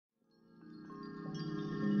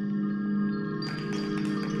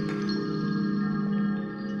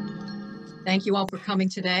Thank you all for coming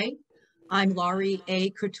today. I'm Laurie A.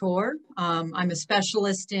 Couture. I'm a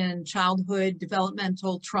specialist in childhood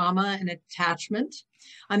developmental trauma and attachment.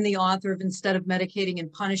 I'm the author of Instead of Medicating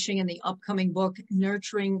and Punishing in the upcoming book,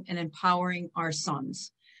 Nurturing and Empowering Our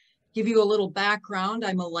Sons. Give you a little background.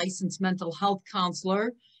 I'm a licensed mental health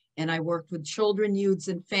counselor, and I worked with children, youths,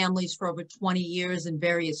 and families for over 20 years in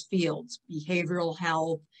various fields: behavioral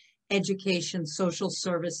health, education, social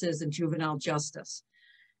services, and juvenile justice.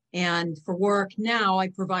 And for work now, I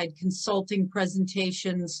provide consulting,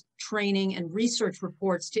 presentations, training, and research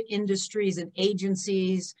reports to industries and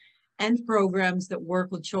agencies and programs that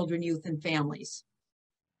work with children, youth, and families.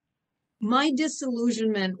 My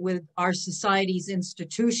disillusionment with our society's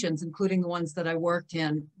institutions, including the ones that I worked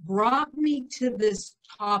in, brought me to this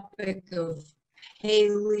topic of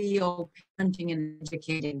paleo parenting and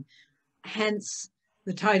educating, hence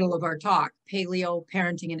the title of our talk, Paleo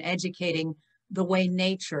Parenting and Educating the Way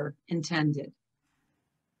Nature Intended.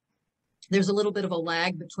 There's a little bit of a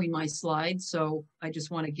lag between my slides, so I just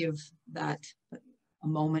want to give that a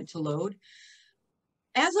moment to load.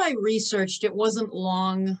 As I researched, it wasn't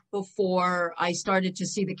long before I started to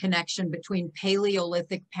see the connection between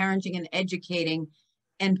Paleolithic parenting and educating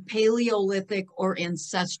and Paleolithic or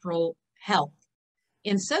ancestral health.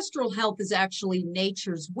 Ancestral health is actually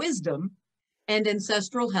nature's wisdom, and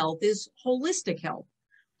ancestral health is holistic health.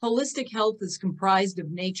 Holistic health is comprised of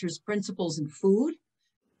nature's principles in food,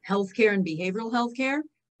 healthcare and behavioral healthcare,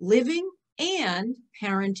 living, and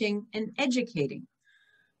parenting and educating.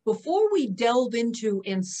 Before we delve into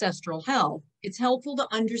ancestral health, it's helpful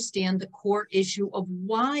to understand the core issue of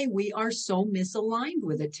why we are so misaligned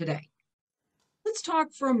with it today. Let's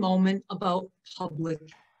talk for a moment about public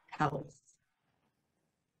health.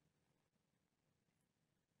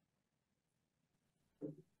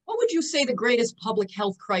 What would you say the greatest public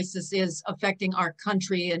health crisis is affecting our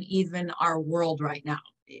country and even our world right now?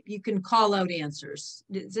 You can call out answers.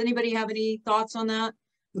 Does anybody have any thoughts on that?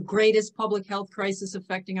 The greatest public health crisis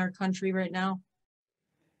affecting our country right now?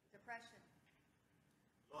 Depression.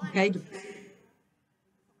 Okay.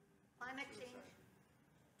 Climate change.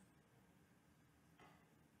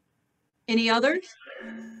 Any others?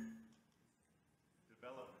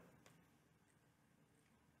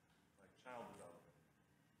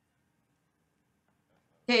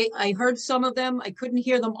 Okay, I heard some of them. I couldn't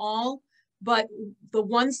hear them all, but the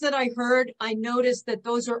ones that I heard, I noticed that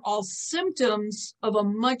those are all symptoms of a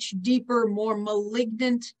much deeper, more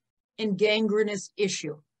malignant and gangrenous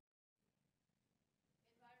issue.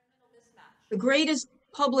 The greatest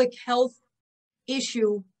public health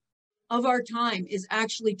issue of our time is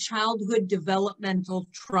actually childhood developmental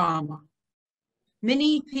trauma.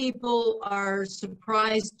 Many people are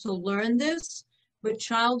surprised to learn this, but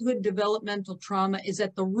childhood developmental trauma is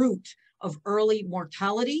at the root of early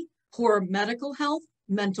mortality, poor medical health,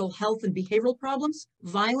 mental health and behavioral problems,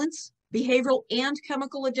 violence, behavioral and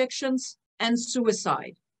chemical addictions, and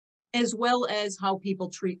suicide, as well as how people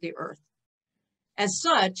treat the earth. As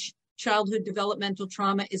such, childhood developmental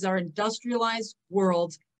trauma is our industrialized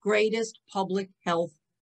world's greatest public health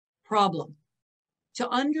problem. To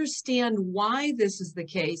understand why this is the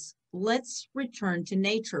case, let's return to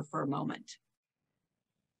nature for a moment.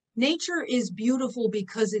 Nature is beautiful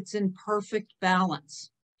because it's in perfect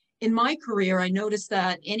balance. In my career, I noticed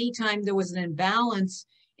that anytime there was an imbalance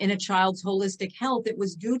in a child's holistic health, it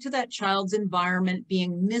was due to that child's environment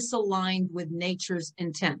being misaligned with nature's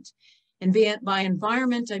intent. And by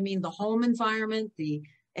environment, I mean the home environment, the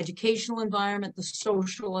educational environment, the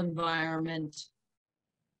social environment,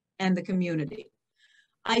 and the community.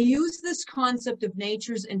 I use this concept of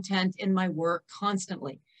nature's intent in my work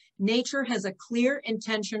constantly. Nature has a clear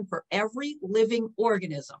intention for every living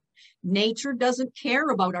organism. Nature doesn't care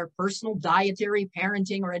about our personal dietary,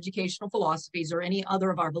 parenting, or educational philosophies or any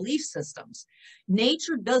other of our belief systems.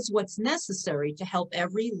 Nature does what's necessary to help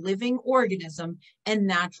every living organism and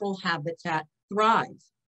natural habitat thrive.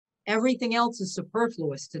 Everything else is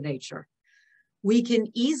superfluous to nature. We can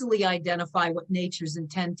easily identify what nature's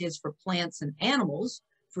intent is for plants and animals.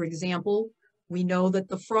 For example, we know that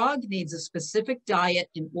the frog needs a specific diet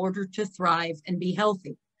in order to thrive and be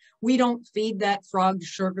healthy. We don't feed that frog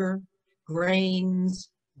sugar, grains,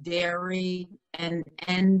 dairy, and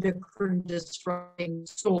endocrine-disrupting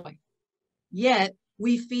soy. Yet,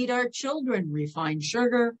 we feed our children refined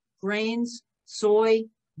sugar, grains, soy,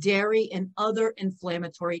 dairy, and other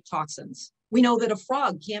inflammatory toxins. We know that a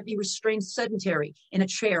frog can't be restrained sedentary in a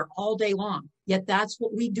chair all day long, yet that's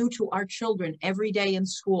what we do to our children every day in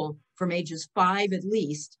school from ages 5 at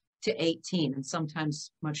least to 18 and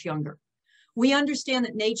sometimes much younger. We understand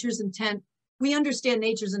that nature's intent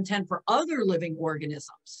for other living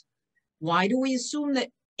organisms. Why do we assume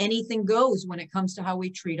that anything goes when it comes to how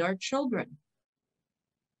we treat our children?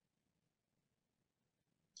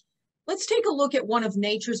 Let's take a look at one of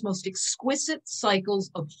nature's most exquisite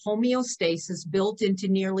cycles of homeostasis built into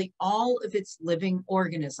nearly all of its living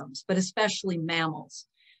organisms, but especially mammals.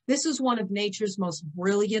 This is one of nature's most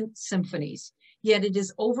brilliant symphonies, yet it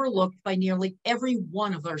is overlooked by nearly every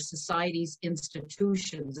one of our society's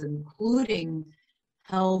institutions, including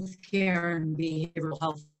healthcare and behavioral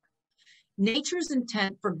health. Nature's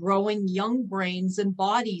intent for growing young brains and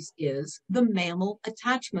bodies is the mammal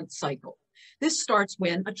attachment cycle. This starts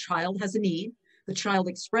when a child has a need, the child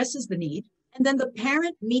expresses the need, and then the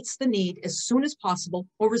parent meets the need as soon as possible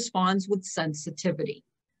or responds with sensitivity.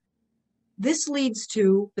 This leads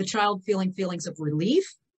to the child feeling feelings of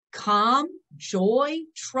relief, calm, joy,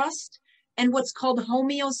 trust, and what's called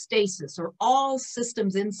homeostasis, or all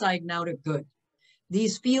systems inside and out are good.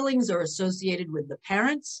 These feelings are associated with the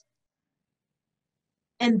parents,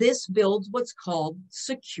 and this builds what's called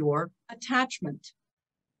secure attachment.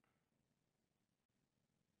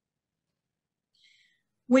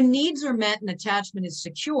 When needs are met and attachment is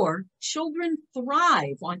secure, children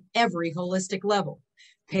thrive on every holistic level.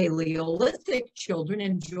 Paleolithic children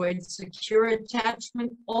enjoyed secure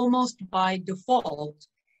attachment almost by default,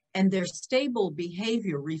 and their stable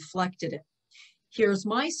behavior reflected it. Here's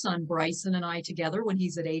my son Bryson and I together when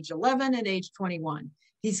he's at age 11 and age 21.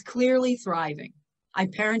 He's clearly thriving. I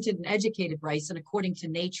parented and educated Bryson according to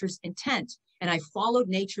nature's intent, and I followed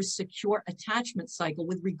nature's secure attachment cycle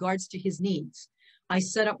with regards to his needs. I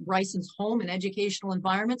set up Bryson's home and educational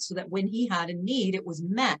environment so that when he had a need, it was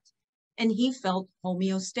met, and he felt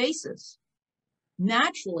homeostasis.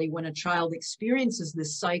 Naturally, when a child experiences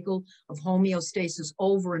this cycle of homeostasis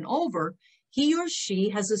over and over, he or she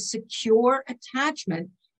has a secure attachment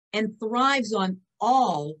and thrives on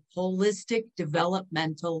all holistic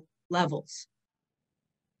developmental levels.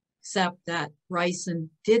 Except that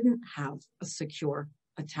Bryson didn't have a secure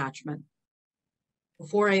attachment.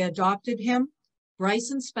 Before I adopted him,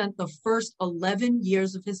 Bryson spent the first 11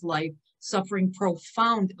 years of his life suffering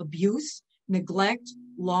profound abuse, neglect,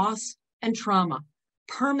 loss, and trauma,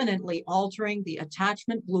 permanently altering the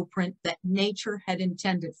attachment blueprint that nature had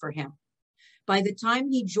intended for him. By the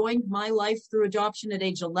time he joined my life through adoption at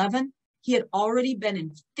age 11, he had already been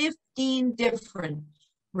in 15 different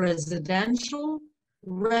residential,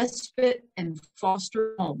 respite, and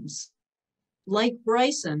foster homes. Like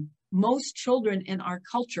Bryson, most children in our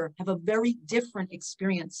culture have a very different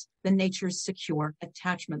experience than nature's secure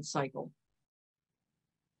attachment cycle.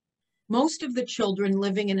 Most of the children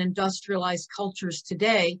living in industrialized cultures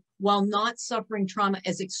today, while not suffering trauma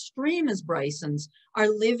as extreme as Bryson's, are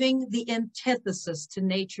living the antithesis to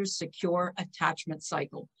nature's secure attachment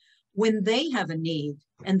cycle. When they have a need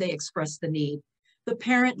and they express the need, the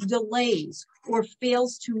parent delays or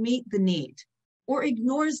fails to meet the need or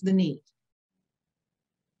ignores the need.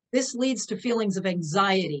 This leads to feelings of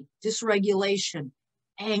anxiety, dysregulation,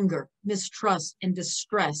 anger, mistrust, and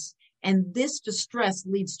distress. And this distress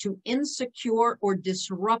leads to insecure or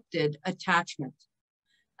disrupted attachment.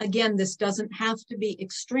 Again, this doesn't have to be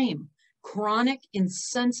extreme. Chronic,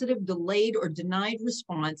 insensitive, delayed, or denied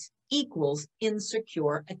response equals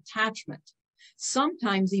insecure attachment.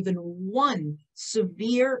 Sometimes even one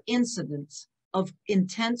severe incident of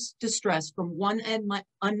intense distress from one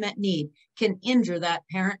unmet need can injure that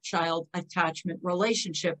parent-child attachment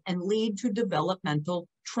relationship and lead to developmental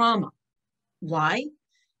trauma. Why?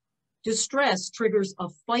 Distress triggers a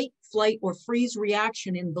fight, flight, or freeze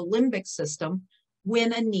reaction in the limbic system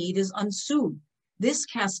when a need is unsoothed. This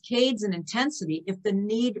cascades in intensity if the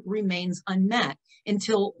need remains unmet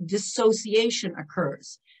until dissociation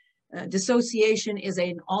occurs. Dissociation is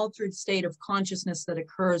an altered state of consciousness that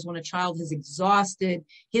occurs when a child has exhausted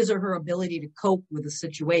his or her ability to cope with a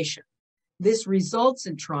situation. This results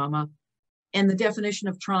in trauma, and the definition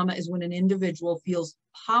of trauma is when an individual feels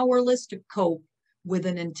powerless to cope with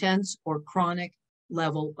an intense or chronic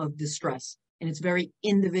level of distress, and it's very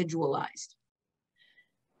individualized.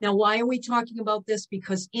 Now, why are we talking about this?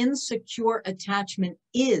 Because insecure attachment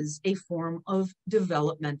is a form of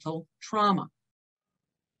developmental trauma.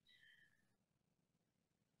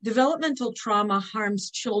 Developmental trauma harms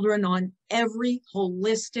children on every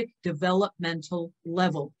holistic developmental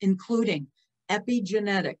level, including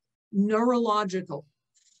epigenetic, neurological,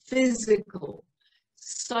 physical,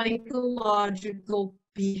 psychological,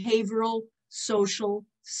 behavioral, social,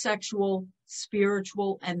 sexual,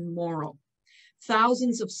 spiritual, and moral.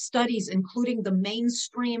 Thousands of studies, including the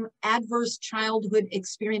mainstream Adverse Childhood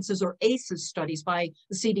Experiences, or ACEs studies by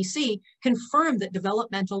the CDC, confirm that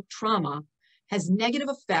developmental trauma has negative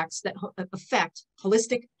effects that affect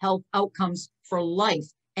holistic health outcomes for life.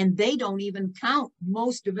 And they don't even count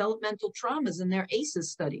most developmental traumas in their ACEs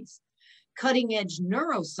studies. Cutting-edge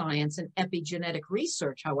neuroscience and epigenetic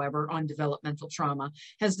research, however, on developmental trauma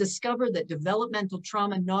has discovered that developmental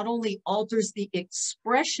trauma not only alters the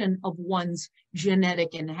expression of one's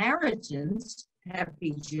genetic inheritance,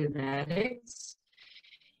 epigenetics,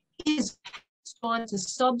 is passed on to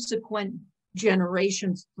subsequent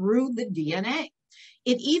generations through the DNA.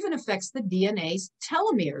 It even affects the DNA's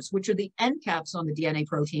telomeres, which are the end caps on the DNA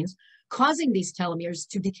proteins, causing these telomeres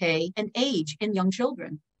to decay and age in young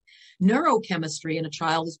children. Neurochemistry in a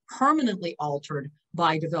child is permanently altered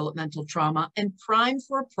by developmental trauma and primed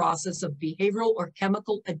for a process of behavioral or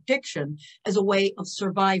chemical addiction as a way of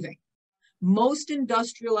surviving. Most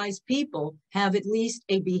industrialized people have at least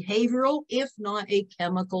a behavioral, if not a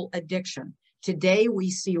chemical addiction. Today, we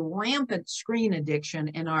see rampant screen addiction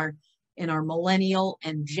in our millennial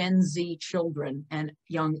and Gen Z children and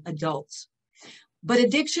young adults. But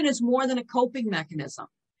addiction is more than a coping mechanism.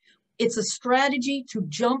 It's a strategy to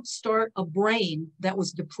jumpstart a brain that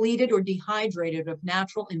was depleted or dehydrated of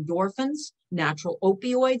natural endorphins, natural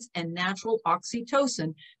opioids, and natural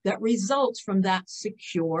oxytocin that results from that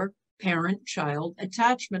secure parent-child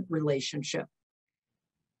attachment relationship.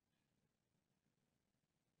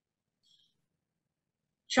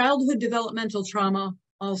 Childhood developmental trauma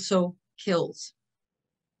also kills.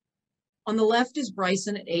 On the left is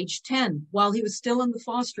Bryson at age 10, while he was still in the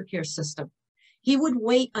foster care system. He would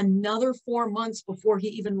wait another 4 months before he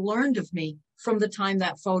even learned of me from the time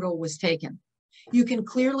that photo was taken. You can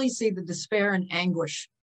clearly see the despair and anguish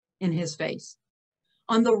in his face.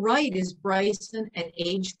 On the right is Bryson at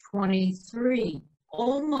age 23,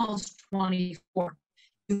 almost 24.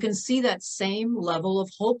 You can see that same level of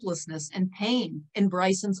hopelessness and pain in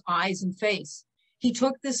Bryson's eyes and face. He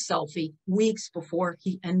took this selfie weeks before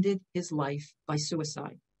he ended his life by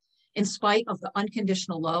suicide. In spite of the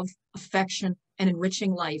unconditional love, affection, and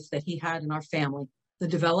enriching life that he had in our family, the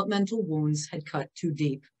developmental wounds had cut too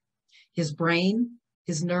deep. His brain,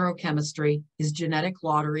 his neurochemistry, his genetic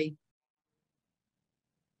lottery,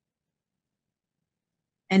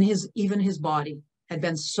 and even his body had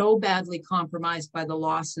been so badly compromised by the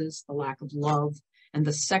losses, the lack of love, and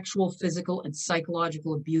the sexual, physical, and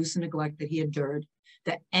psychological abuse and neglect that he endured,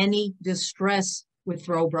 that any distress would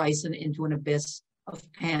throw Bryson into an abyss of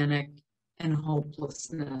panic and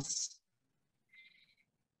hopelessness.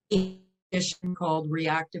 A condition called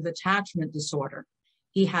reactive attachment disorder.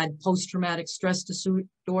 He had post-traumatic stress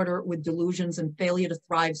disorder with delusions and failure to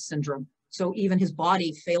thrive syndrome. So even his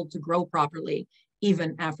body failed to grow properly,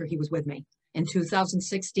 even after he was with me. In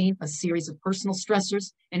 2016, a series of personal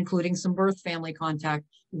stressors, including some birth family contact,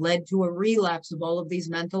 led to a relapse of all of these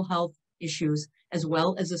mental health issues, as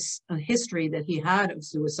well as a history that he had of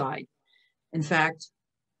suicide. In fact,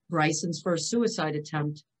 Bryson's first suicide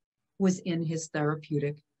attempt was in his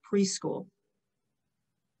therapeutic preschool.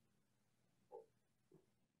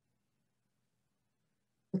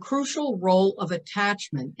 The crucial role of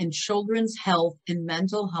attachment in children's health and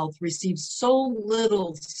mental health receives so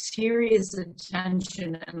little serious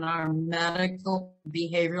attention in our medical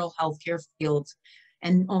behavioral healthcare fields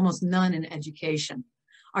and almost none in education.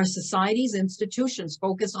 Our society's institutions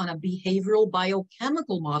focus on a behavioral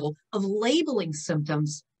biochemical model of labeling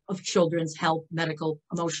symptoms of children's health, medical,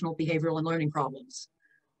 emotional, behavioral, and learning problems.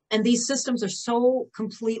 And these systems are so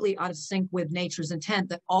completely out of sync with nature's intent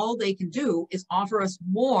that all they can do is offer us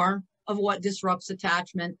more of what disrupts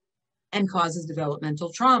attachment and causes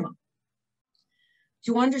developmental trauma.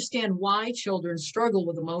 To understand why children struggle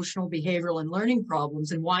with emotional, behavioral, and learning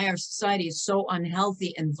problems and why our society is so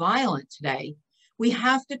unhealthy and violent today, we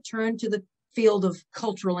have to turn to the field of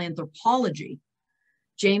cultural anthropology.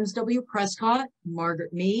 James W. Prescott,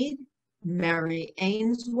 Margaret Mead, Mary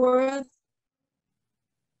Ainsworth,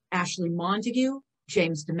 Ashley Montague,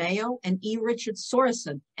 James DeMayo, and E. Richard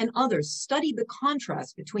Sorensen, and others studied the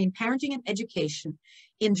contrast between parenting and education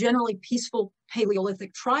in generally peaceful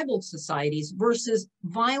Paleolithic tribal societies versus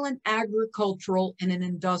violent agricultural and in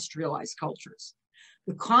industrialized cultures.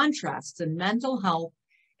 The contrasts in mental health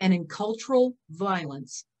and in cultural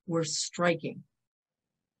violence were striking.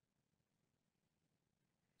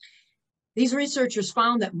 These researchers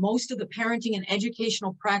found that most of the parenting and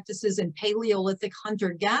educational practices in Paleolithic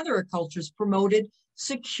hunter-gatherer cultures promoted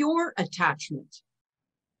secure attachment.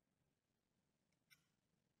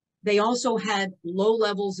 They also had low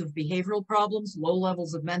levels of behavioral problems, low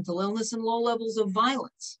levels of mental illness, and low levels of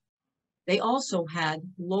violence. They also had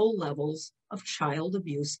low levels of child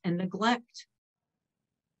abuse and neglect.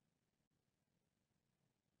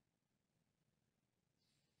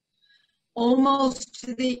 Almost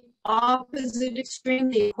to the opposite extreme,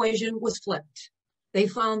 the equation was flipped. They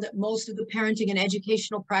found that most of the parenting and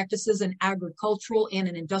educational practices in agricultural and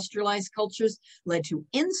in industrialized cultures led to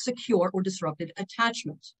insecure or disrupted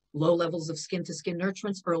attachment, low levels of skin-to-skin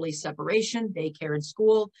nurturance, early separation, daycare and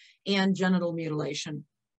school, and genital mutilation,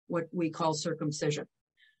 what we call circumcision.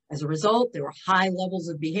 As a result, there were high levels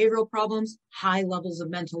of behavioral problems, high levels of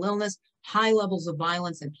mental illness, high levels of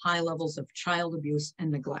violence, and high levels of child abuse and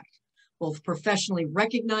neglect. Both professionally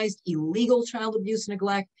recognized illegal child abuse,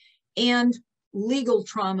 neglect, and legal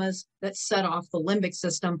traumas that set off the limbic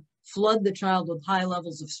system, flood the child with high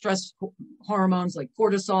levels of stress hormones like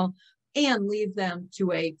cortisol, and leave them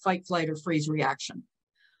to a fight, flight, or freeze reaction.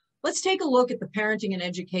 Let's take a look at the parenting and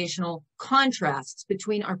educational contrasts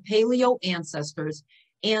between our paleo ancestors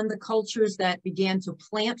and the cultures that began to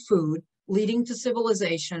plant food, leading to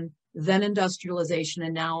civilization, then industrialization,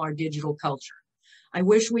 and now our digital culture. I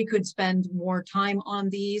wish we could spend more time on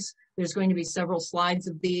these. There's going to be several slides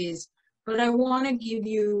of these, but I want to give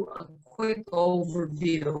you a quick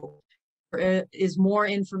overview. There is more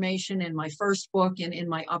information in my first book and in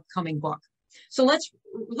my upcoming book. So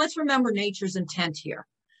let's remember nature's intent here.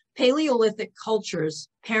 Paleolithic cultures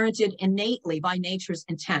parented innately by nature's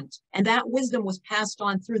intent, and that wisdom was passed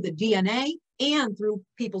on through the DNA and through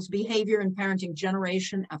people's behavior and parenting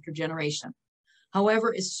generation after generation.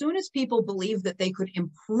 However, as soon as people believed that they could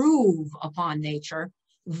improve upon nature,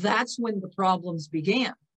 that's when the problems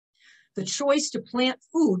began. The choice to plant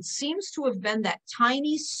food seems to have been that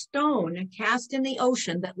tiny stone cast in the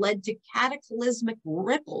ocean that led to cataclysmic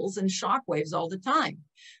ripples and shockwaves all the time.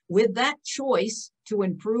 With that choice to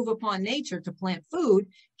improve upon nature, to plant food,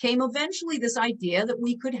 came eventually this idea that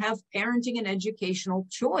we could have parenting and educational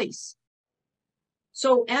choice.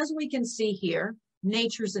 So as we can see here,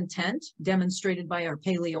 nature's intent, demonstrated by our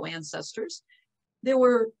paleo ancestors, there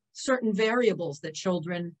were certain variables that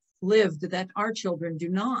children lived that our children do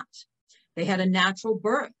not. They had a natural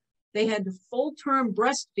birth. They had full-term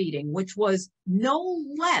breastfeeding, which was no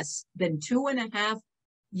less than 2.5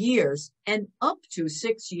 years and up to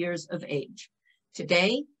 6 years of age.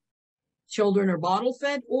 Today, children are bottle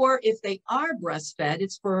fed, or if they are breastfed,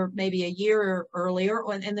 it's for maybe a year earlier,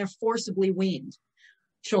 and they're forcibly weaned.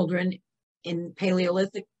 Children in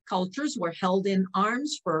Paleolithic cultures were held in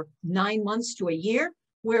arms for 9 months to a year,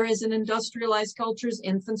 whereas in industrialized cultures,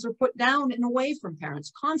 infants are put down and away from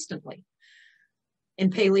parents constantly. In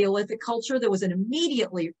Paleolithic culture, there was an immediate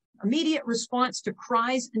response to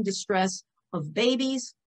cries and distress of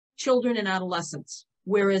babies, children, and adolescents,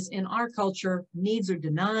 whereas in our culture, needs are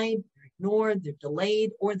denied, they're ignored, they're delayed,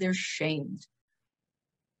 or they're shamed.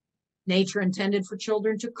 Nature intended for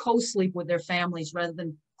children to co-sleep with their families rather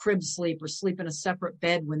than crib sleep or sleep in a separate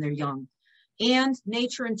bed when they're young. And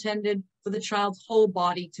nature intended for the child's whole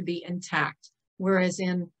body to be intact, whereas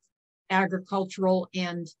in agricultural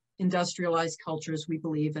and industrialized cultures, we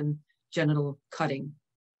believe in genital cutting.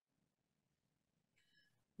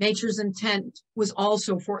 Nature's intent was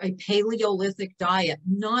also for a Paleolithic diet,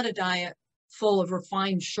 not a diet full of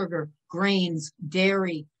refined sugar, grains,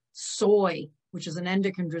 dairy, soy, which is an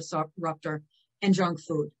endocrine disruptor, and junk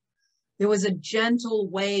food. There was a gentle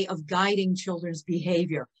way of guiding children's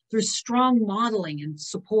behavior through strong modeling and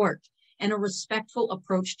support, and a respectful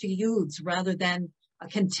approach to youths rather than a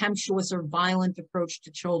contemptuous or violent approach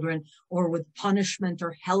to children, or with punishment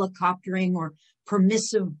or helicoptering or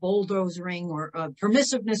permissive bulldozering or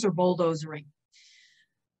permissiveness or bulldozering.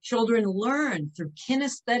 Children learn through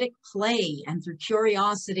kinesthetic play and through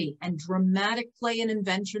curiosity and dramatic play and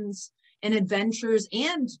inventions and adventures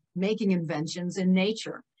and making inventions in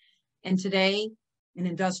nature. And today, in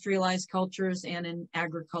industrialized cultures and in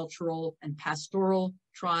agricultural and pastoral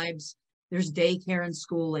tribes, there's daycare and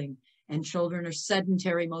schooling, and children are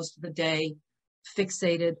sedentary most of the day,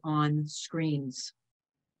 fixated on screens.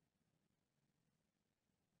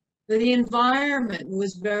 The environment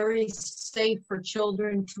was very safe for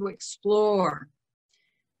children to explore.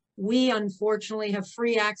 We unfortunately have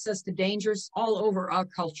free access to dangers all over our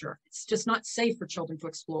culture. It's just not safe for children to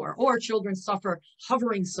explore, or children suffer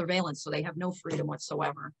hovering surveillance, so they have no freedom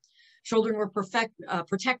whatsoever. Children were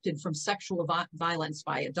protected from sexual violence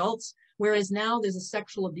by adults, whereas now there's a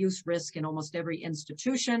sexual abuse risk in almost every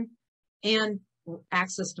institution, and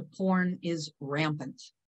access to porn is rampant.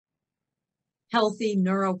 Healthy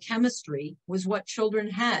neurochemistry was what children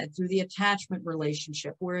had through the attachment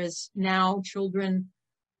relationship, whereas now children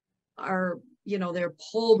are, they're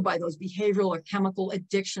pulled by those behavioral or chemical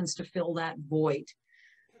addictions to fill that void.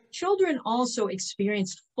 Children also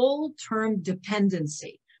experienced full-term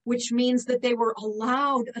dependency, which means that they were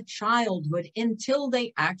allowed a childhood until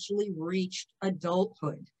they actually reached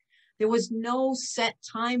adulthood. There was no set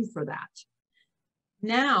time for that.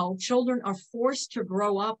 Now, children are forced to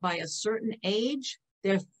grow up by a certain age.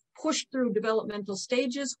 They're pushed through developmental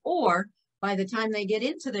stages, or by the time they get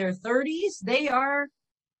into their 30s, they are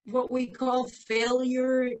what we call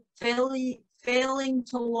failing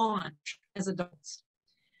to launch as adults.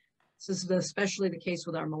 This is especially the case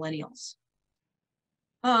with our millennials.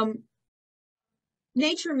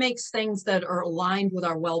 Nature makes things that are aligned with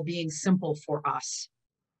our well-being simple for us.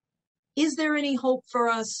 Is there any hope for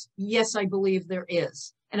us? Yes, I believe there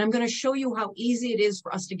is. And I'm going to show you how easy it is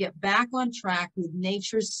for us to get back on track with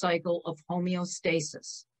nature's cycle of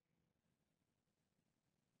homeostasis.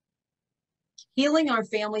 Healing our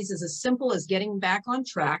families is as simple as getting back on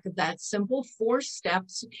track of that simple 4-step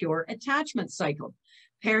secure attachment cycle.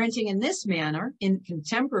 Parenting in this manner in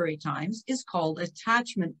contemporary times is called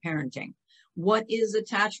attachment parenting. What is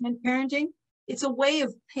attachment parenting? It's a way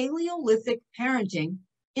of Paleolithic parenting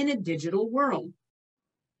in a digital world.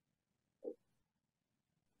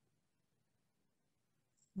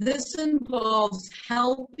 This involves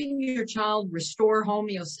helping your child restore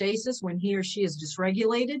homeostasis when he or she is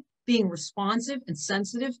dysregulated, being responsive and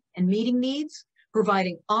sensitive and meeting needs,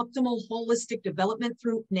 providing optimal holistic development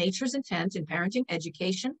through nature's intent in parenting,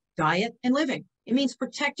 education, diet, and living. It means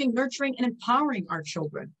protecting, nurturing, and empowering our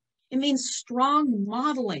children. It means strong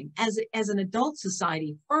modeling as an adult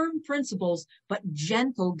society, firm principles, but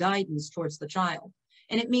gentle guidance towards the child.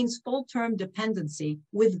 And it means full-term dependency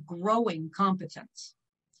with growing competence.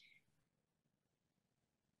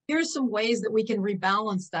 Here are some ways that we can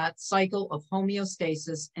rebalance that cycle of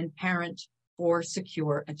homeostasis and parent for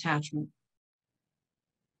secure attachment.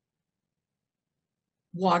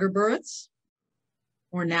 Water births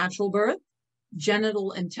or natural birth,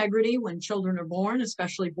 genital integrity when children are born,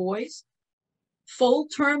 especially boys.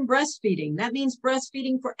 Full-term breastfeeding, that means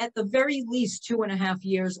breastfeeding for at the very least 2.5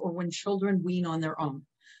 years or when children wean on their own.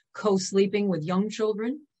 Co-sleeping with young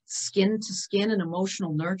children, skin-to-skin and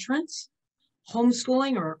emotional nurturance,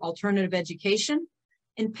 homeschooling or alternative education,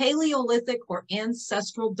 and Paleolithic or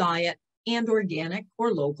ancestral diet and organic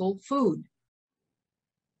or local food.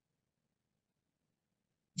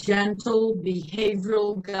 Gentle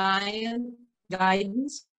behavioral guidance,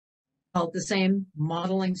 about the same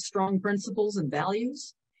modeling strong principles and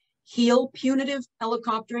values. Heal punitive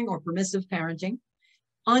helicoptering or permissive parenting.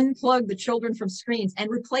 Unplug the children from screens and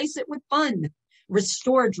replace it with fun.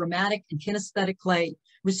 Restore dramatic and kinesthetic play.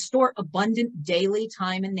 Restore abundant daily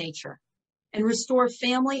time in nature. And restore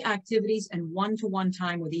family activities and one-to-one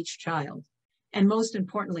time with each child. And most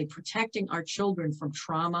importantly, protecting our children from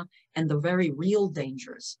trauma and the very real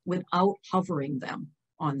dangers without hovering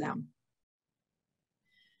on them.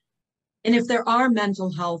 And if there are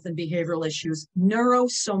mental health and behavioral issues,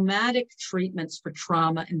 neurosomatic treatments for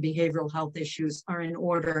trauma and behavioral health issues are in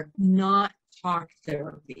order, not talk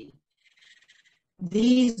therapy.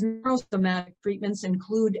 These neurosomatic treatments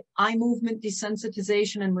include eye movement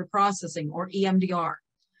desensitization and reprocessing, or EMDR,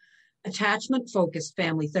 attachment-focused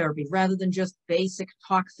family therapy rather than just basic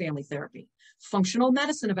talk family therapy, functional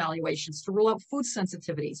medicine evaluations to rule out food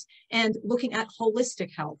sensitivities, and looking at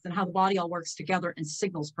holistic health and how the body all works together and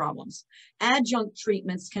signals problems. Adjunct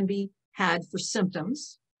treatments can be had for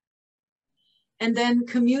symptoms. And then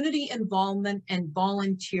community involvement and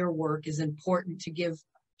volunteer work is important to give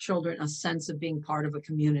children a sense of being part of a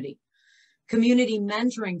community. Community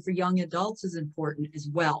mentoring for young adults is important as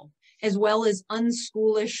well as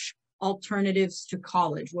unschoolish alternatives to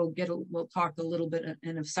college. We'll talk a little bit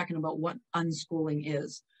in a second about what unschooling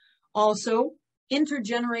is. Also,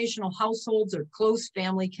 intergenerational households or close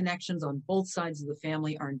family connections on both sides of the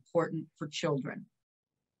family are important for children.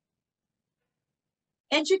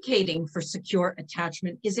 Educating for secure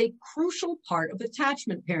attachment is a crucial part of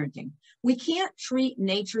attachment parenting. We can't treat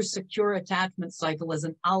nature's secure attachment cycle as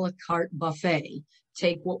an a la carte buffet.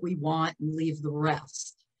 Take what we want and leave the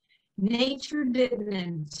rest. Nature didn't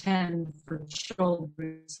intend for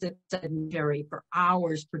children to sit sedentary for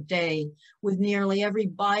hours per day with nearly every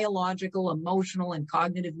biological, emotional, and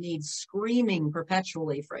cognitive need screaming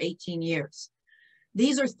perpetually for 18 years.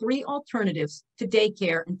 These are 3 alternatives to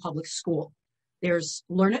daycare and public school. There's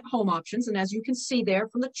learn at home options, and as you can see there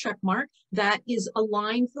from the check mark, that is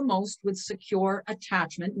aligned the most with secure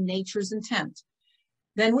attachment, nature's intent.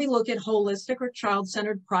 Then we look at holistic or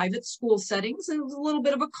child-centered private school settings. There's a little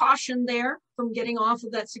bit of a caution there from getting off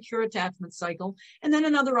of that secure attachment cycle. And then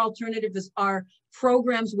another alternative are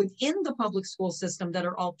programs within the public school system that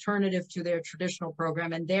are alternative to their traditional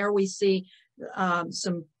program. And there we see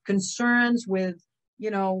some concerns with,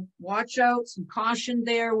 watch out, some caution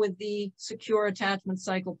there with the secure attachment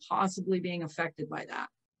cycle possibly being affected by that.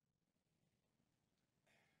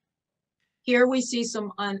 Here we see see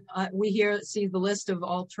the list of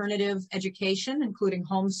alternative education, including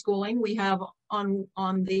homeschooling. We have on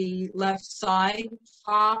the left side,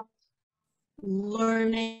 top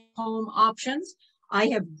learning home options. I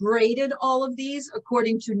have graded all of these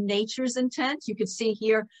according to nature's intent. You can see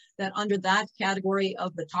here that under that category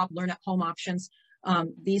of the top learn at home options,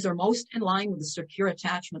 these are most in line with the secure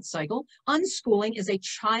attachment cycle. Unschooling is a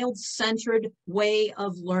child-centered way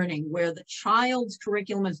of learning where the child's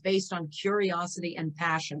curriculum is based on curiosity and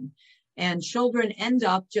passion. And children end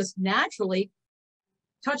up just naturally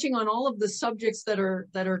touching on all of the subjects that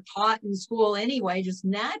are taught in school anyway, just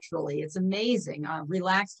naturally. It's amazing.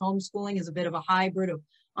 Relaxed homeschooling is a bit of a hybrid of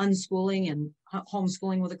unschooling and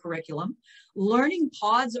homeschooling with a curriculum. Learning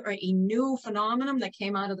pods are a new phenomenon that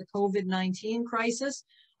came out of the COVID-19 crisis.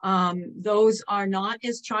 Those are not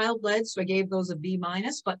as child-led, so I gave those a B-,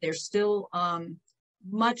 but they're still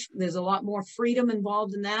there's a lot more freedom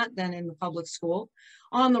involved in that than in the public school.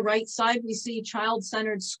 On the right side, we see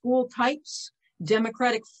child-centered school types.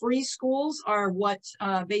 Democratic free schools are what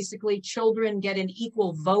basically children get an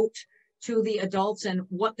equal vote to the adults and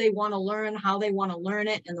what they want to learn, how they want to learn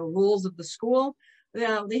it, and the rules of the school.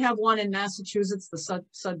 They have one in Massachusetts, the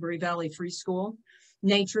Sudbury Valley Free School.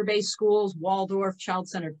 Nature-based schools, Waldorf,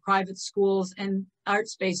 child-centered private schools, and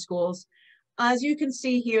arts-based schools. As you can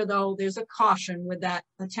see here, though, there's a caution with that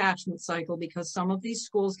attachment cycle because some of these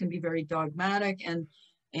schools can be very dogmatic and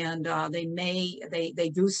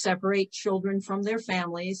they do separate children from their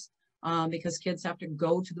families because kids have to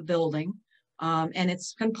go to the building and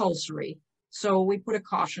it's compulsory. So we put a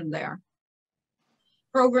caution there.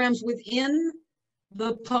 Programs within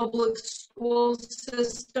the public school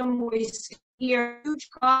system, we see here huge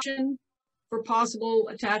caution for possible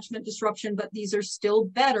attachment disruption, but these are still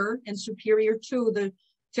better and superior to the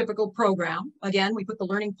typical program. Again, we put the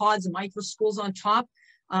learning pods and micro schools on top.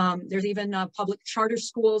 There's even public charter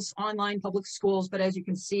schools, online public schools, but as you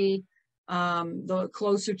can see, the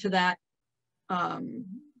closer to that,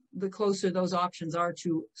 the closer those options are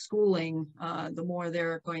to schooling, the more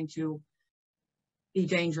they're going to be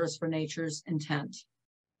dangerous for nature's intent.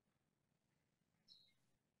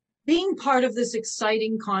 Being part of this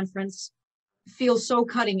exciting conference feels so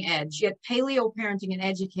cutting edge, yet paleo parenting and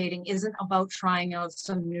educating isn't about trying out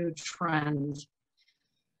some new trend.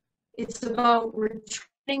 It's about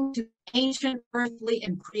returning to ancient, earthly,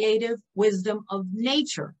 and creative wisdom of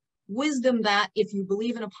nature. Wisdom that, if you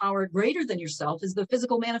believe in a power greater than yourself, is the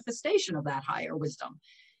physical manifestation of that higher wisdom.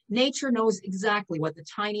 Nature knows exactly what the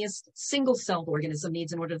tiniest single-celled organism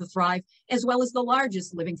needs in order to thrive, as well as the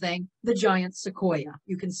largest living thing, the giant sequoia.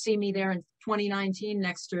 You can see me there in 2019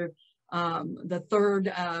 next to the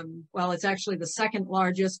third, well, it's actually the second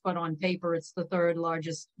largest, but on paper, it's the third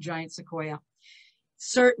largest giant sequoia.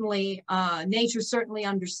 Certainly, nature certainly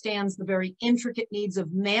understands the very intricate needs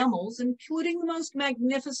of mammals, including the most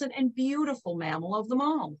magnificent and beautiful mammal of them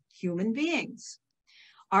all, human beings.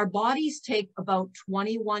 Our bodies take about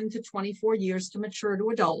 21 to 24 years to mature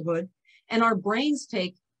to adulthood, and our brains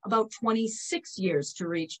take about 26 years to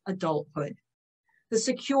reach adulthood. The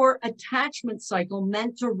secure attachment cycle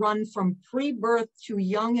meant to run from pre-birth to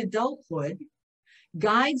young adulthood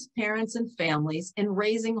guides parents and families in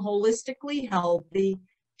raising holistically healthy,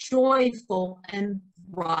 joyful, and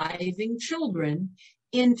thriving children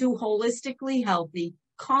into holistically healthy,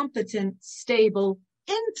 competent, stable,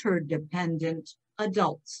 interdependent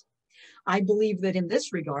adults. I believe that in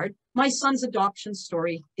this regard, my son's adoption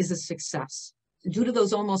story is a success. Due to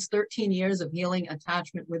those almost 13 years of healing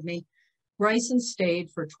attachment with me, Bryson stayed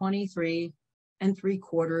for 23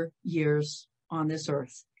 3/4 years on this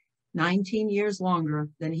earth, 19 years longer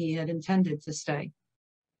than he had intended to stay.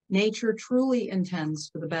 Nature truly intends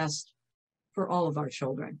for the best for all of our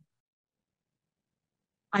children.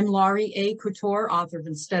 I'm Laurie A. Couture, author of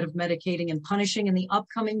Instead of Medicating and Punishing, in the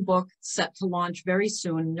upcoming book set to launch very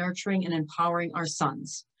soon, Nurturing and Empowering Our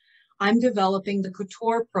Sons. I'm developing the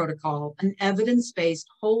Couture Protocol, an evidence-based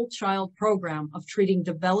whole child program of treating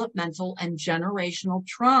developmental and generational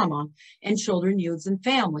trauma in children, youths, and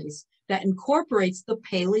families that incorporates the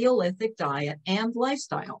Paleolithic diet and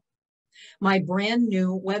lifestyle. My brand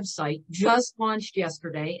new website just launched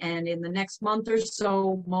yesterday, and in the next month or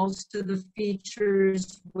so, most of the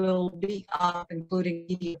features will be up, including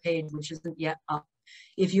the media page, which isn't yet up.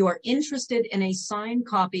 If you are interested in a signed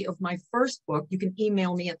copy of my first book, you can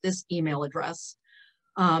email me at this email address.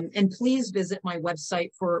 And please visit my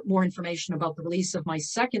website for more information about the release of my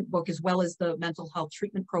second book, as well as the mental health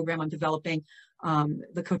treatment program I'm developing,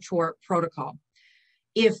 the Couture Protocol.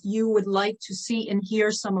 If you would like to see and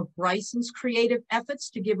hear some of Bryson's creative efforts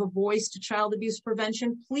to give a voice to child abuse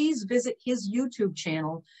prevention, please visit his YouTube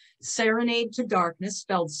channel, Serenade to Darkness,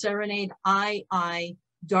 spelled Serenade I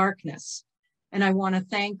Darkness. And I want to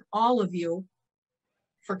thank all of you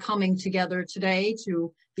for coming together today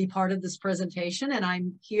to be part of this presentation. And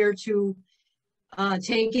I'm here to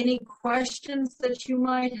take any questions that you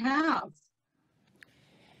might have.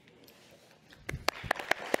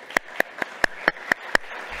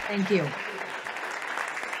 Thank you.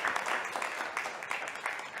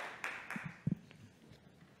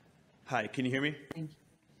 Hi, can you hear me?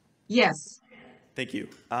 Yes. Thank you.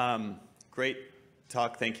 Great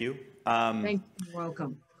talk, thank you. You're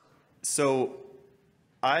welcome. So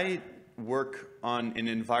I work on an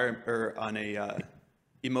environment, or on a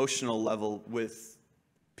emotional level with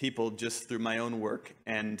people just through my own work.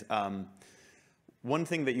 And one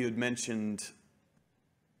thing that you had mentioned,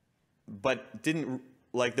 but didn't,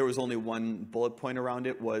 like, there was only one bullet point around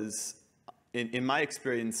it, was in my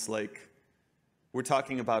experience, like, we're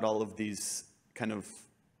talking about all of these kind of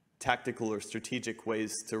tactical or strategic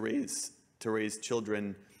ways to raise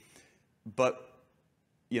children, but,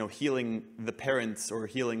 you know, healing the parents, or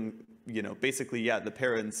healing, you know, basically, yeah, the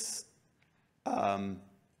parents,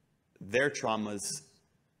 their traumas,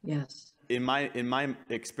 Yes, in my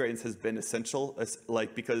experience, has been essential,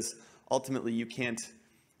 like, because ultimately you can't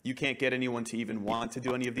get anyone to even want to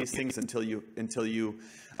do any of these things until you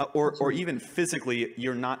or even physically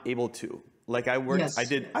you're not able to. Like, Yes.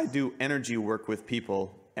 I do energy work with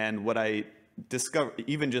people, and what I discovered,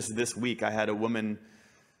 even just this week, I had a woman,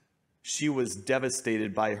 she was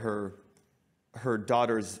devastated by her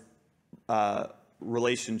daughter's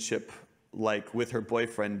relationship, like, with her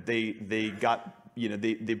boyfriend. They got, you know,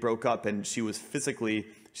 they broke up, and she was physically,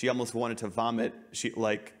 she almost wanted to vomit. She,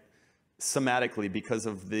 like, somatically, because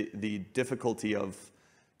of the difficulty of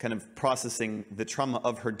kind of processing the trauma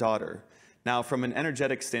of her daughter. Now, from an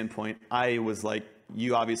energetic standpoint, I was like,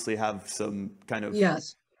 you obviously have some kind of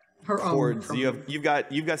yes, her chords. own. You've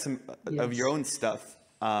got some of Yes. your own stuff.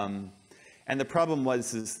 And the problem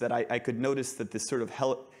is that I could notice that this sort of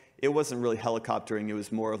it wasn't really helicoptering. It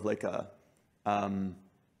was more of like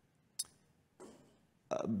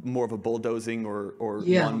more of a bulldozing or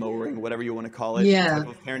Yeah. lawn mowing, whatever you want to call it, Yeah. type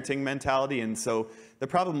of parenting mentality. And so the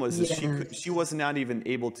problem was that Yes. she was not even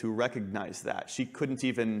able to recognize that. She couldn't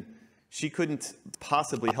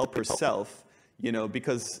possibly help herself, you know,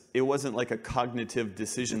 because it wasn't like a cognitive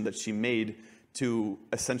decision that she made to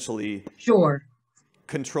essentially Sure.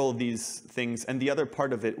 control these things. And the other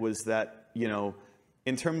part of it was that, you know,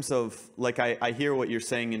 in terms of, like, I hear what you're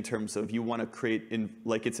saying in terms of you want to create,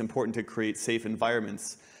 like, it's important to create safe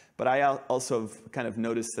environments. But I also have kind of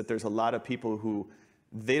noticed that there's a lot of people who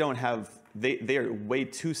they are way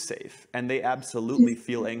too safe, and they absolutely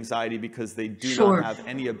feel anxiety because they do Sure. not have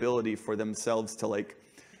any ability for themselves to, like,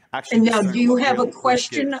 actually And now, discern do you what have a real risk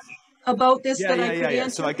question is. about this that I could Yeah.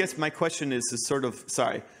 answer? So I guess my question is sort of,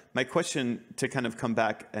 sorry, my question, to kind of come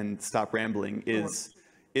back and stop rambling, is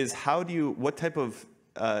what type of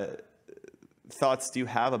thoughts do you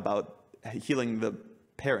have about healing the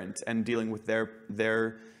parent and dealing with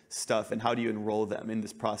their stuff, and how do you enroll them in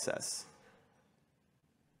this process?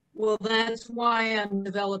 Well, that's why I'm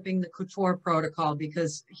developing the Couture protocol,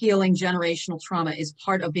 because healing generational trauma is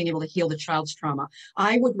part of being able to heal the child's trauma.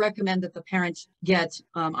 I would recommend that the parent get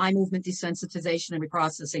eye movement desensitization and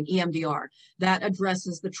reprocessing, EMDR. That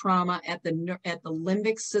addresses the trauma at the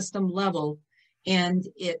limbic system level. And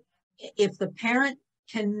if the parent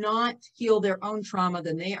cannot heal their own trauma,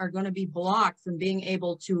 then they are going to be blocked from being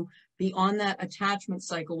able to be on that attachment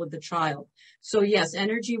cycle with the child. So yes,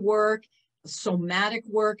 energy work, somatic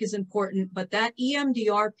work is important, but that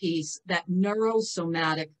EMDR piece, that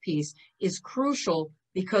neurosomatic piece, is crucial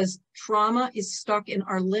because trauma is stuck in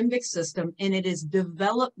our limbic system, and it is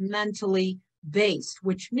developmentally based,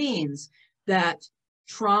 which means that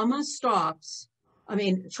trauma stops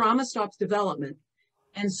development.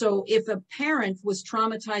 And so if a parent was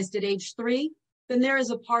traumatized at age 3, then there is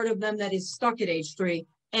a part of them that is stuck at age 3.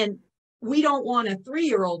 And we don't want a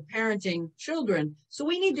 3-year-old parenting children. So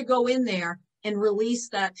we need to go in there and release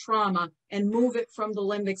that trauma and move it from the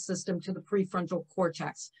limbic system to the prefrontal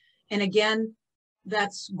cortex. And again,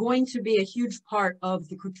 that's going to be a huge part of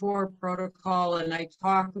the Couture protocol. And I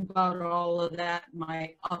talk about all of that in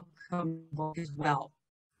my upcoming book as well.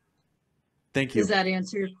 Thank you. Does that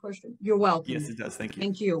answer your question? You're welcome. Yes, it does. Thank you.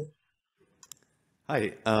 Thank you. Hi,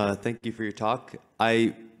 thank you for your talk.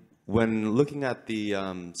 When looking at the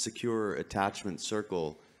secure attachment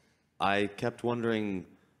circle, I kept wondering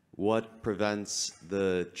what prevents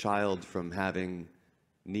the child from having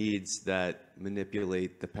needs that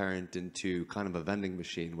manipulate the parent into kind of a vending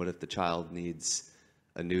machine? What if the child needs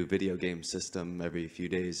a new video game system every few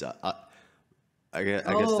days? I guess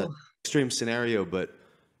that's an extreme scenario, but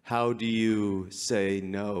how do you say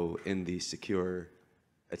no in the secure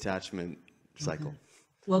attachment cycle?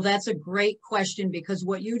 Well, that's a great question, because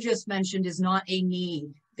what you just mentioned is not a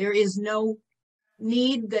need. There is no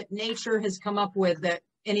need that nature has come up with that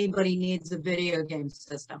anybody needs a video game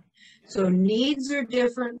system. So needs are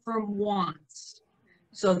different from wants.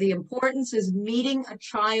 So the importance is meeting a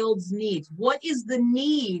child's needs. What is the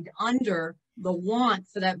need under the want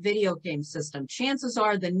for that video game system? Chances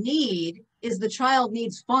are the need is the child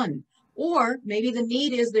needs fun, or maybe the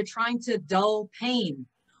need is they're trying to dull pain,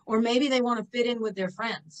 or maybe they want to fit in with their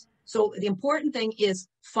friends. So the important thing is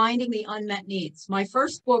finding the unmet needs. My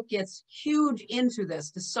first book gets huge into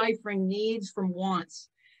this, deciphering needs from wants,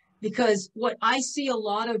 because what I see a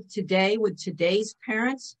lot of today with today's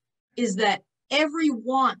parents is that every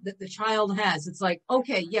want that the child has, it's like,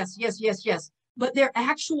 okay, yes, yes, yes, yes, but their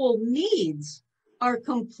actual needs are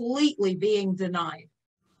completely being denied.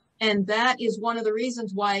 And that is one of the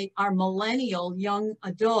reasons why our millennial young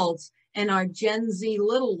adults and our Gen Z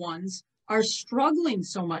little ones are struggling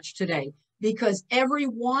so much today, because every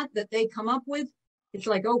want that they come up with, it's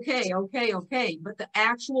like, okay, okay, okay, but the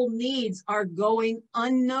actual needs are going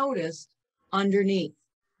unnoticed underneath.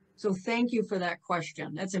 So thank you for that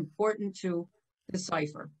question. That's important to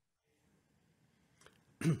decipher.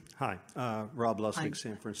 Hi, Rob Lustig,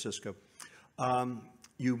 San Francisco.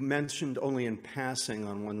 You mentioned only in passing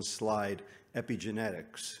on one slide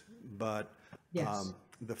epigenetics, but Yes.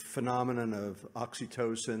 The phenomenon of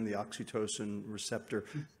oxytocin, the oxytocin receptor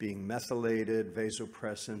being methylated,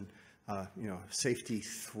 vasopressin, safety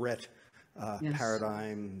threat Yes.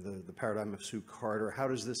 paradigm, the paradigm of Sue Carter. How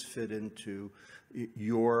does this fit into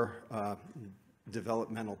your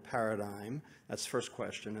developmental paradigm? That's the first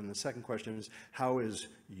question. And the second question is, how is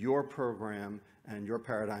your program and your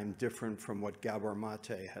paradigm different from what Gabor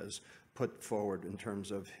Mate has put forward in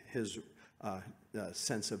terms of his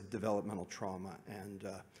sense of developmental trauma and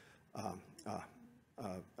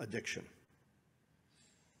addiction?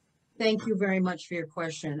 Thank you very much for your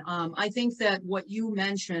question. I think that what you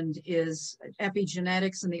mentioned is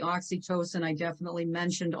epigenetics and the oxytocin. I definitely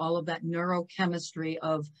mentioned all of that neurochemistry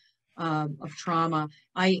of trauma.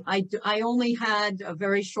 I only had a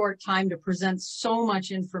very short time to present so much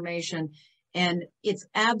information, and it's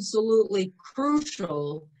absolutely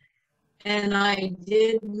crucial. And I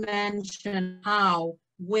did mention how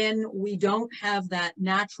when we don't have that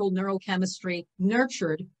natural neurochemistry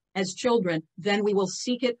nurtured as children, then we will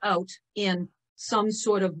seek it out in some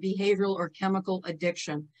sort of behavioral or chemical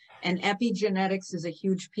addiction. And epigenetics is a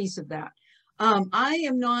huge piece of that. I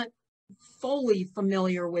am not fully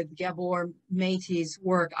familiar with Gabor Mate's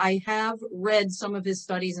work. I have read some of his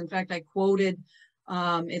studies. In fact, I quoted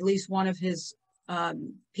at least one of his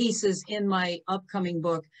pieces in my upcoming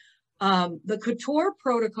book. The Couture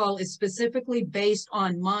protocol is specifically based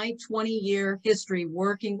on my 20-year history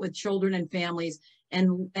working with children and families,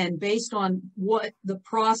 and based on what the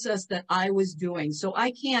process that I was doing. So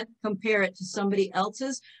I can't compare it to somebody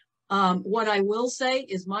else's. What I will say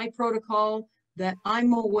is my protocol that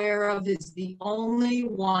I'm aware of is the only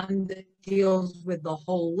one that deals with the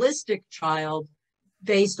holistic child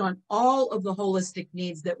based on all of the holistic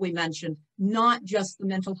needs that we mentioned, not just the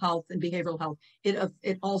mental health and behavioral health.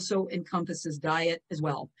 It also encompasses diet as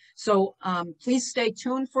well. So please stay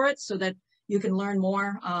tuned for it so that you can learn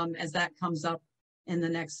more as that comes up in the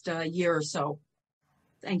next year or so.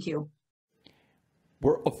 Thank you.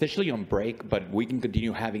 We're officially on break, but we can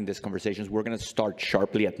continue having these conversations. We're going to start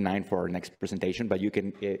sharply at 9 for our next presentation, but you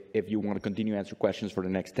can, if you want to continue answer questions for the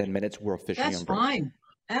next 10 minutes, we're officially on break. That's fine.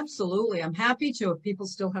 Absolutely. I'm happy to if people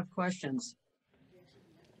still have questions.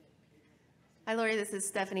 Hi, Laurie. This is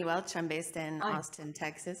Stephanie Welch. I'm based in Austin,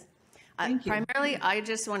 Texas. Thank you. Primarily, I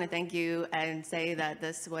just want to thank you and say that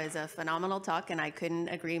this was a phenomenal talk, and I couldn't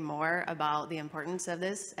agree more about the importance of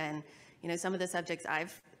this. And, you know, some of the subjects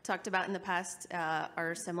I've talked about in the past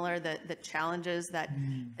are similar, the challenges that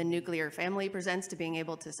the nuclear family presents to being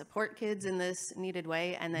able to support kids in this needed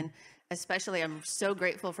way. And then especially, I'm so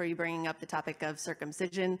grateful for you bringing up the topic of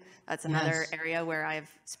circumcision. That's another area where I've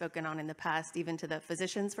spoken on in the past, even to the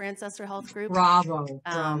Physicians for Ancestral Health group. Bravo.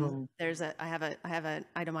 I have an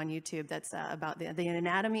item on YouTube that's about the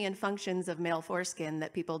anatomy and functions of male foreskin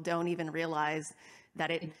that people don't even realize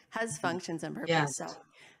that it has functions and purpose. Yes. So,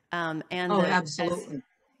 Absolutely.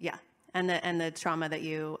 yeah, and the trauma that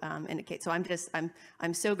you indicate. So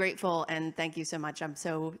I'm so grateful, and thank you so much. I'm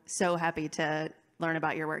so happy to learn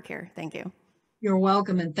about your work here. Thank you. You're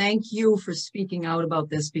welcome, and thank you for speaking out about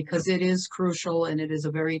this, because it is crucial and it is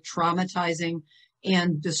a very traumatizing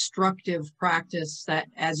and destructive practice that,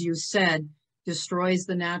 as you said, destroys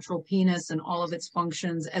the natural penis and all of its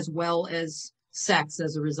functions, as well as sex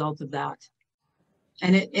as a result of that.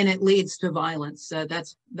 And it leads to violence.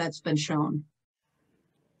 That's been shown.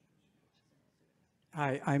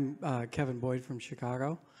 Hi, I'm Kevin Boyd from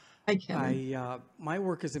Chicago. Hi, Kevin. My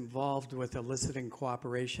work is involved with eliciting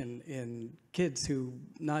cooperation in kids who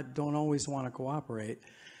don't always want to cooperate,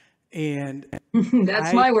 and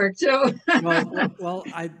that's my work too.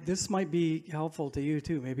 This might be helpful to you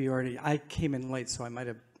too. Maybe you already. I came in late, so I might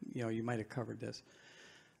have, you might have covered this.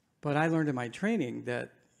 But I learned in my training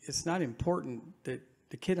that it's not important that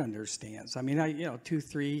the kid understands. I mean,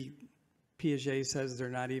 2-3 Piaget says they're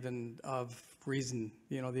not even of reason.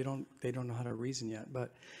 They don't know how to reason yet,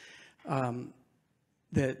 but.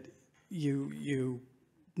 That you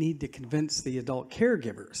need to convince the adult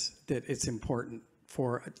caregivers that it's important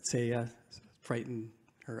for, say, a frightened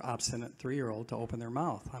or obstinate 3-year-old to open their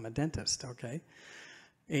mouth. I'm a dentist, okay?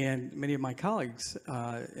 And many of my colleagues,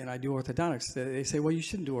 and I do orthodontics, they say, well, you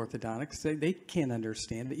shouldn't do orthodontics. They can't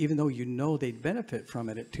understand it, even though they'd benefit from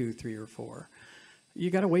it at 2, 3, or 4. You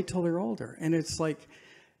got to wait till they're older. And it's like,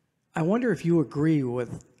 I wonder if you agree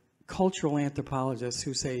with cultural anthropologists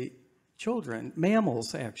who say, children,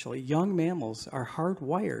 mammals actually, young mammals are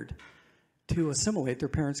hardwired to assimilate their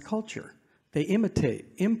parents' culture. They imitate,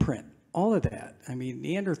 imprint, all of that. I mean,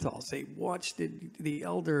 Neanderthals, they watched the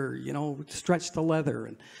elder, stretch the leather.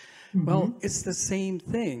 And well, it's the same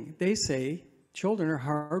thing. They say children are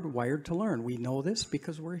hardwired to learn. We know this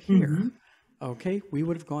because we're here. Okay, we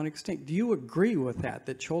would have gone extinct. Do you agree with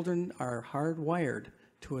that children are hardwired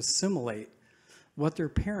to assimilate what their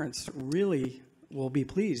parents really will be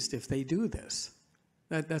pleased if they do this?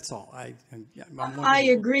 That's all. I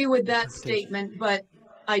agree with that statement, but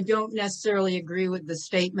I don't necessarily agree with the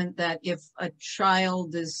statement that if a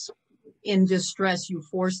child is in distress, you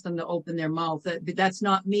force them to open their mouth. That's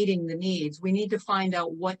not meeting the needs. We need to find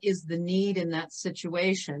out what is the need in that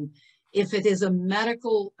situation. If it is a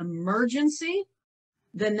medical emergency,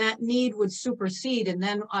 then that need would supersede, and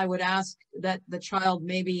then I would ask that the child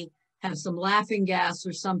maybe have some laughing gas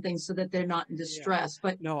or something so that they're not in distress.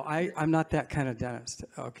 But no, I'm not that kind of dentist.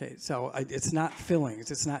 Okay, so it's not fillings,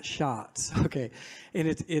 it's not shots. Okay, and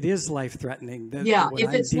it is life-threatening.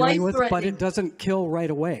 If it's life-threatening, but it doesn't kill right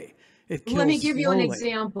away. It kills Let me give you an slowly.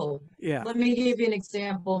 example. Yeah. Let me give you an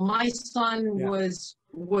example. My son was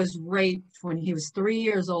raped when he was 3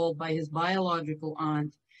 years old by his biological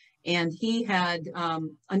aunt, and he had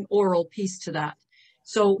an oral piece to that.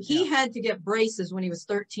 So he had to get braces when he was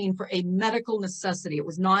 13 for a medical necessity. It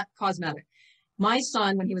was not cosmetic. My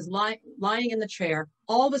son, when he was lying in the chair,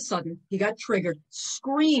 all of a sudden he got triggered,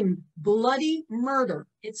 screamed bloody murder.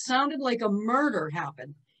 It sounded like a murder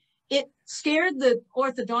happened. It scared the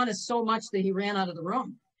orthodontist so much that he ran out of the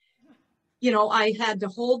room. I had to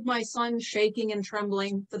hold my son shaking and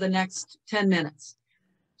trembling for the next 10 minutes.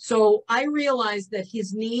 So I realized that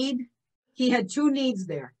he had 2 needs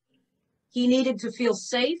there. He needed to feel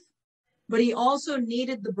safe, but he also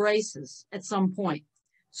needed the braces at some point.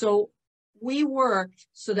 So we worked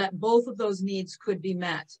so that both of those needs could be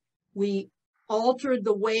met. We altered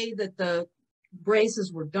the way that the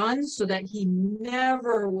braces were done so that he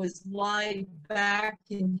never was lying back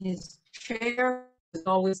in his chair, was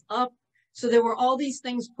always up. So there were all these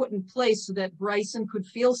things put in place so that Bryson could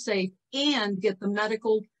feel safe and get the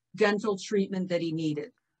medical dental treatment that he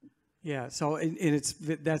needed. Yeah, so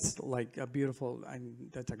that's like a beautiful,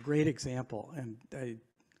 that's a great example and a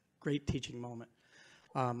great teaching moment.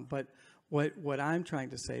 But what I'm trying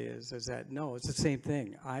to say is that no, it's the same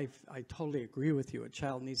thing. I totally agree with you. A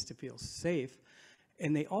child needs to feel safe,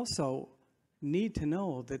 and they also need to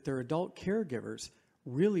know that their adult caregivers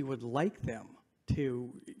really would like them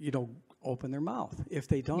to, open their mouth. If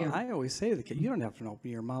they don't, I always say to the kid, you don't have to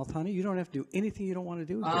open your mouth, honey. You don't have to do anything you don't want to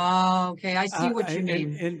do. Oh, okay. I see what you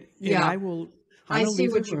mean. And I will see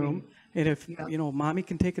leave what the you room. mean. And if, mommy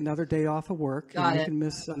can take another day off of work, and you can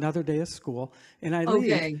miss another day of school, and I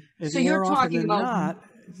leave. So you're talking about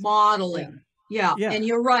modeling. Yeah. And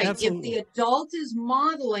you're right. Absolutely. If the adult is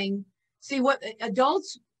modeling, see what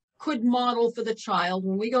adults could model for the child.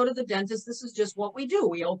 When we go to the dentist, this is just what we do.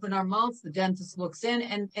 We open our mouths, the dentist looks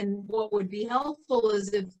in, and what would be helpful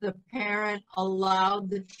is if the parent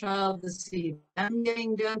allowed the child to see them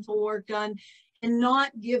getting dental work done and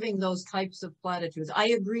not giving those types of platitudes. I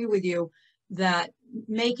agree with you that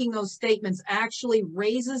making those statements actually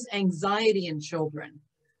raises anxiety in children.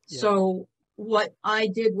 Yeah. So what I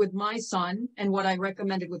did with my son and what I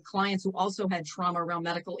recommended with clients who also had trauma around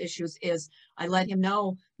medical issues is I let him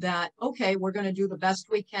know that, okay, we're going to do the best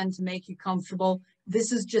we can to make you comfortable.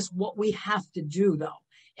 This is just what we have to do, though.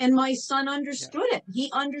 And my son understood it.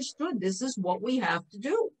 He understood this is what we have to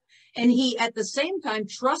do. And he, at the same time,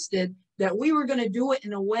 trusted that we were going to do it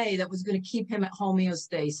in a way that was going to keep him at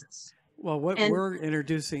homeostasis. Well, what we're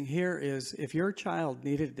introducing here is if your child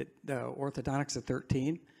needed the orthodontics at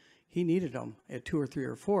 13, he needed them at 2 or 3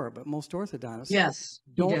 or 4, but most orthodontists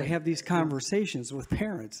don't have these conversations with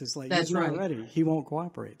parents. It's like, he's not ready. He won't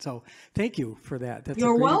cooperate. So thank you for that. That's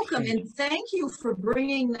You're welcome. And thank you for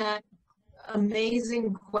bringing that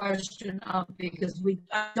amazing question up, because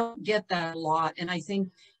I don't get that a lot. And I think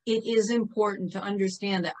it is important to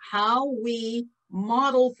understand that how we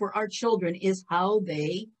model for our children is how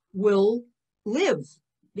they will live.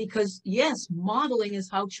 Because yes, modeling is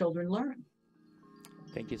how children learn.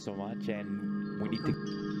 Thank you so much. And we need to